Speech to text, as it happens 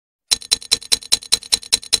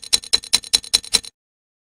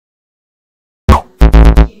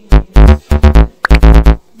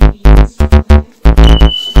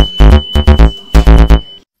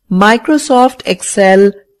Microsoft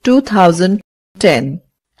Excel 2010.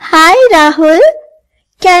 Hi Rahul,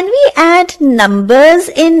 can we add numbers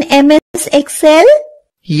in MS Excel?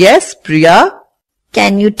 Yes, Priya.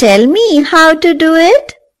 Can you tell me how to do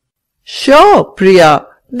it? Sure, Priya.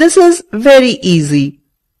 This is very easy.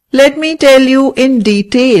 Let me tell you in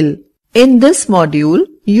detail. In this module,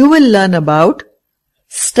 you will learn about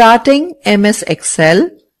starting MS Excel,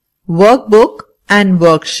 workbook and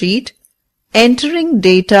worksheet, entering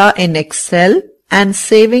data in Excel and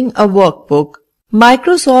saving a workbook.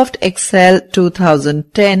 Microsoft Excel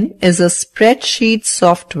 2010 is a spreadsheet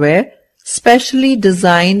software specially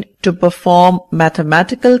designed to perform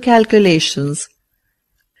mathematical calculations.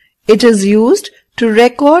 It is used to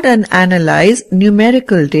record and analyze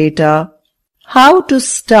numerical data. How to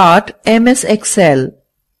start MS Excel?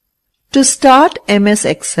 To start MS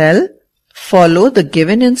Excel, follow the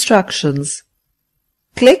given instructions.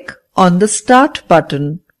 Click on the Start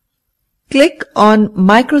button. Click on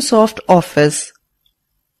Microsoft Office.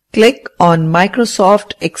 Click on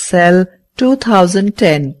Microsoft Excel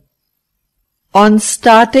 2010. On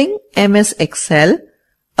starting MS Excel,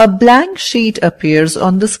 a blank sheet appears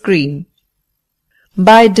on the screen.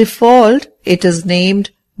 By default, it is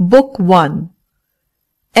named Book 1.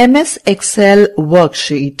 MS Excel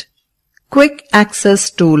Worksheet. Quick Access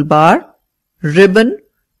Toolbar, Ribbon,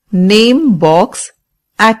 Name Box,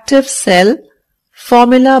 Active Cell,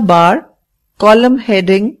 Formula Bar, Column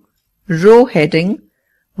Heading, Row Heading,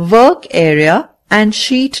 Work Area and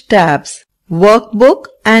Sheet tabs, Workbook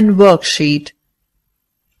and Worksheet.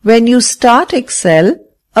 When you start Excel,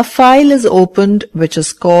 a file is opened which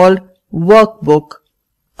is called Workbook.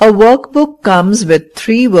 A workbook comes with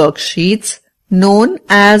 3 worksheets known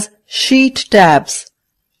as Sheet tabs.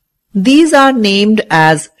 These are named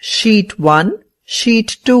as Sheet 1,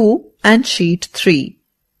 Sheet 2 and Sheet 3.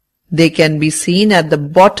 They can be seen at the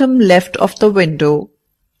bottom left of the window.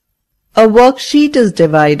 A worksheet is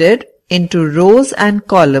divided into rows and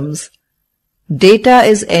columns. Data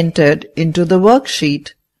is entered into the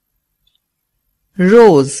worksheet.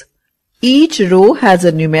 Rows. Each row has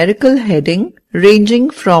a numerical heading ranging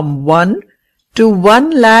from 1 to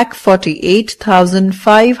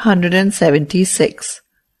 1,48,576.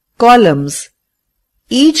 Columns.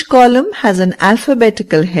 Each column has an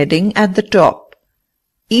alphabetical heading at the top.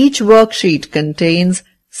 Each worksheet contains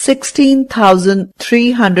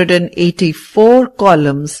 16,384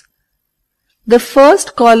 columns. The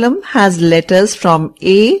first column has letters from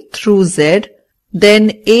A through Z,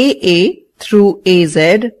 then AA through AZ,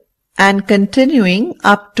 and continuing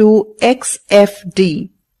up to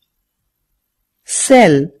XFD.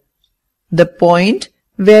 Cell. The point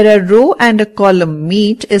where a row and a column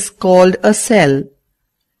meet is called a cell.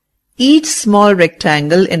 Each small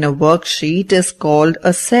rectangle in a worksheet is called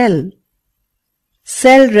a cell.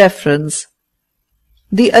 Cell reference.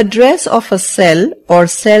 The address of a cell or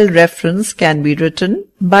cell reference can be written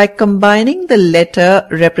by combining the letter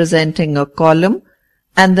representing a column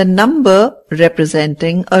and the number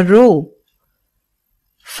representing a row.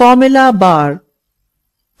 Formula bar.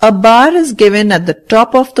 A bar is given at the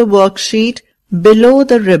top of the worksheet below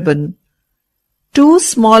the ribbon. 2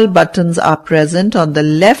 small buttons are present on the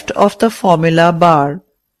left of the formula bar.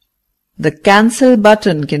 The Cancel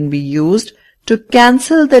button can be used to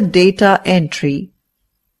cancel the data entry.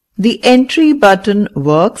 The Entry button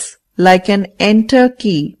works like an Enter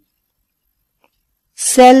key.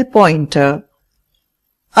 Cell pointer.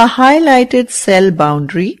 A highlighted cell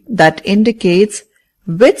boundary that indicates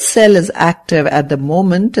which cell is active at the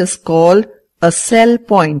moment is called a cell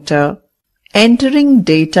pointer. Entering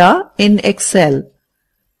data in Excel.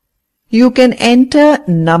 You can enter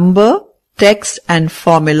number, text and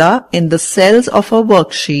formula in the cells of a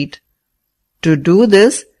worksheet. To do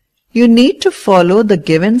this, you need to follow the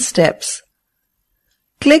given steps.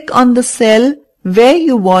 Click on the cell where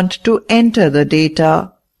you want to enter the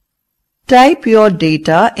data. Type your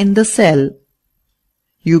data in the cell.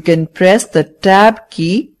 You can press the Tab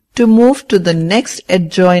key to move to the next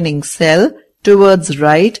adjoining cell towards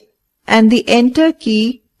right and the Enter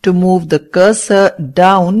key to move the cursor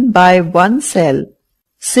down by 1 cell.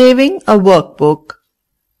 Saving a workbook.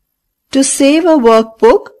 To save a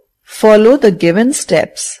workbook, follow the given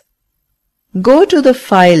steps. Go to the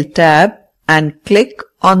File tab and click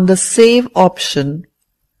on the Save option.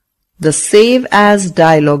 The Save As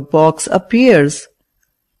dialog box appears.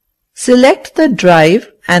 Select the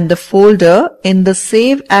drive and the folder in the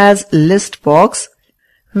Save As list box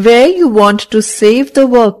where you want to save the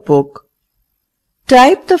workbook.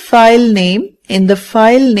 Type the file name in the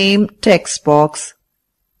File Name text box.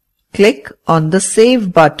 Click on the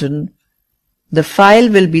Save button. The file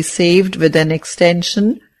will be saved with an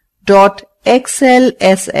extension .xlsx,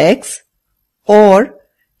 or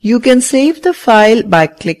you can save the file by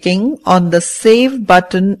clicking on the Save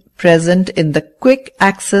button present in the Quick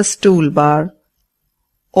Access toolbar.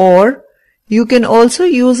 Or you can also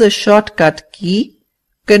use a shortcut key,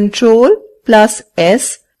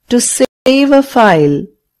 Ctrl+S, to save a file.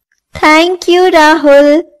 Thank you,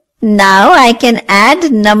 Rahul. Now I can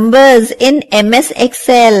add numbers in MS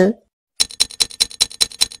Excel.